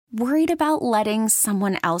Worried about letting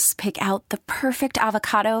someone else pick out the perfect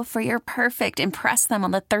avocado for your perfect impress them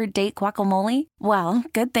on the third date guacamole? Well,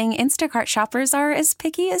 good thing Instacart shoppers are as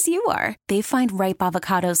picky as you are. They find ripe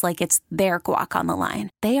avocados like it's their guac on the line.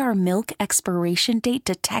 They are milk expiration date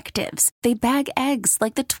detectives. They bag eggs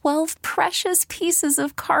like the 12 precious pieces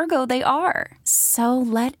of cargo they are. So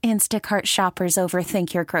let Instacart shoppers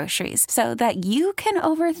overthink your groceries so that you can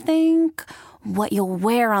overthink what you'll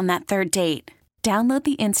wear on that third date. Download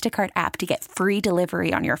the Instacart app to get free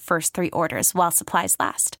delivery on your first 3 orders while supplies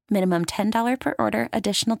last. Minimum $10 per order.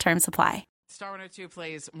 Additional terms apply. Star 102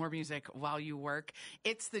 plays more music while you work.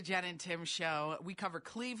 It's the Jen and Tim show. We cover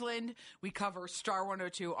Cleveland. We cover Star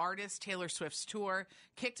 102 artists. Taylor Swift's tour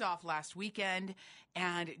kicked off last weekend,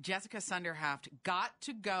 and Jessica Sunderhaft got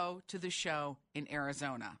to go to the show in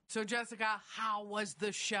Arizona. So, Jessica, how was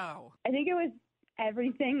the show? I think it was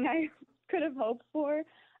everything I could have hoped for.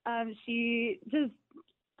 She just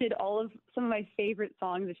did some of my favorite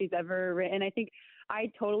songs that she's ever written. I think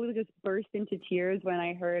I totally just burst into tears when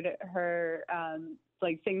I heard her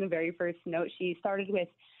sing the very first note. She started with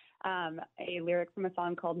a lyric from a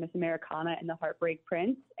song called Miss Americana and the Heartbreak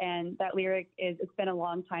Prince, and that lyric it's been a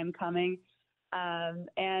long time coming,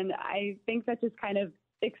 and I think that just kind of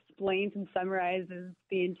explains and summarizes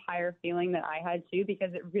the entire feeling that I had too,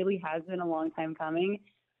 because it really has been a long time coming.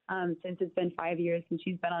 Since it's been 5 years since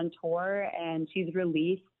she's been on tour, and she's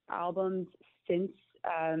released albums since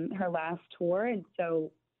her last tour. And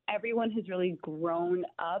so everyone has really grown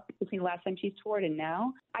up between the last time she's toured and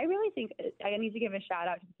now. I really think I need to give a shout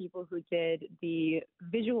out to the people who did the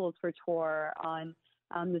visuals for tour on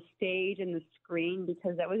the stage and the screen,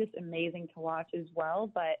 because that was just amazing to watch as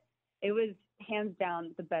well. But it was hands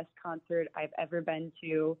down the best concert I've ever been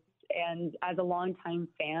to. And as a longtime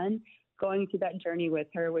fan, going through that journey with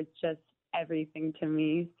her was just everything to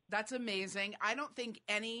me. That's amazing. I don't think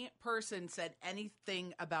any person said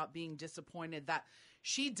anything about being disappointed. That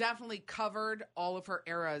she definitely covered all of her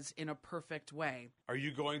eras in a perfect way. Are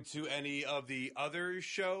you going to any of the other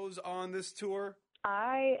shows on this tour?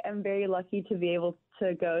 I am very lucky to be able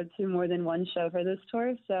to go to more than one show for this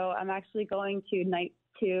tour. So I'm actually going to night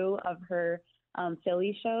 2 of her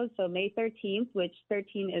Philly shows. So May 13th, which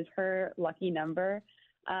 13 is her lucky number.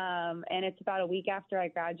 And it's about a week after I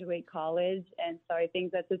graduate college. And so I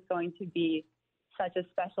think that it's going to be such a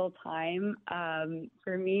special time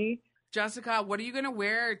for me. Jessica, what are you going to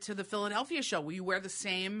wear to the Philadelphia show? Will you wear the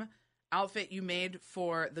same outfit you made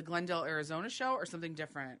for the Glendale, Arizona show, or something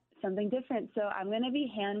different? Something different. So I'm going to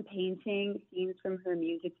be hand painting scenes from her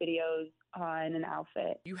music videos on an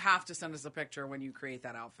outfit. You have to send us a picture when you create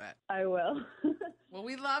that outfit. I will. Well,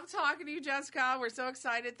 we love talking to you, Jessica. We're so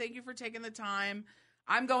excited. Thank you for taking the time.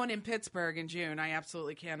 I'm going in Pittsburgh in June. I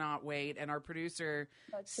absolutely cannot wait. And our producer,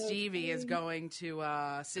 Stevie, is going to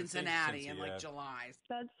Cincinnati in July.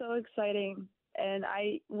 That's so exciting. And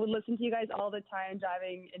I would listen to you guys all the time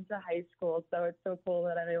driving into high school. So it's so cool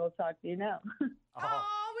that I'm able to talk to you now.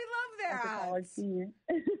 Oh, we love that. As a college senior.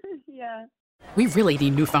 Yeah. We really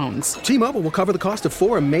need new phones. T-Mobile will cover the cost of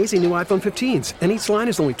 4 amazing new iPhone 15s, and each line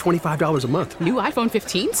is only $25 a month. New iPhone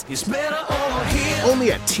 15s? It's better over here.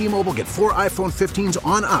 Only at T-Mobile, get 4 iPhone 15s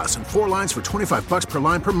on us and 4 lines for $25 per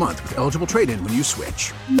line per month with eligible trade-in when you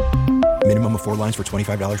switch. Minimum of 4 lines for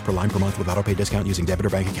 $25 per line per month with autopay discount using debit or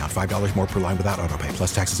bank account. $5 more per line without autopay,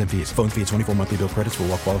 plus taxes and fees. Phone fee at 24 monthly bill credits for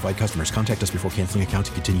well-qualified customers. Contact us before canceling account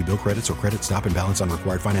to continue bill credits or credit stop and balance on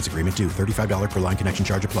required finance agreement due. $35 per line connection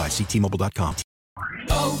charge applies. See T-Mobile.com.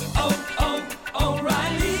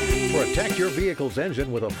 O'Reilly. Protect your vehicle's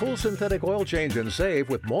engine with a full synthetic oil change and save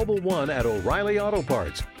with Mobil 1 at O'Reilly Auto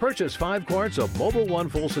Parts. Purchase 5 quarts of Mobil 1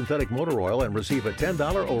 full synthetic motor oil and receive a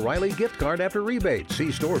 $10 O'Reilly gift card after rebate.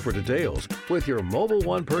 See store for details. With your Mobil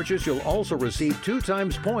 1 purchase, you'll also receive 2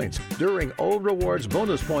 times points during O Rewards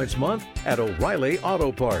Bonus Points Month at O'Reilly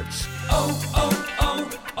Auto Parts.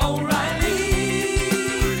 O'Reilly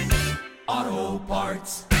Auto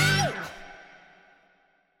Parts.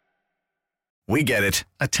 We get it.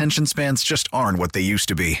 Attention spans just aren't what they used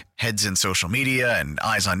to be. Heads in social media and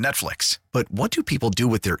eyes on Netflix. But what do people do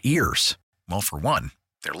with their ears? Well, for one,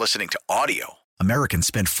 they're listening to audio. Americans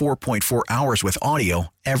spend 4.4 hours with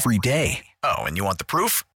audio every day. Oh, and you want the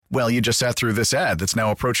proof? Well, you just sat through this ad that's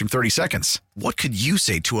now approaching 30 seconds. What could you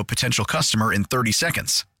say to a potential customer in 30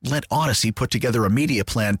 seconds? Let Odyssey put together a media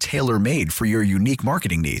plan tailor-made for your unique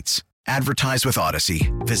marketing needs. Advertise with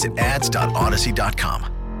Odyssey. Visit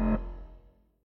ads.odyssey.com.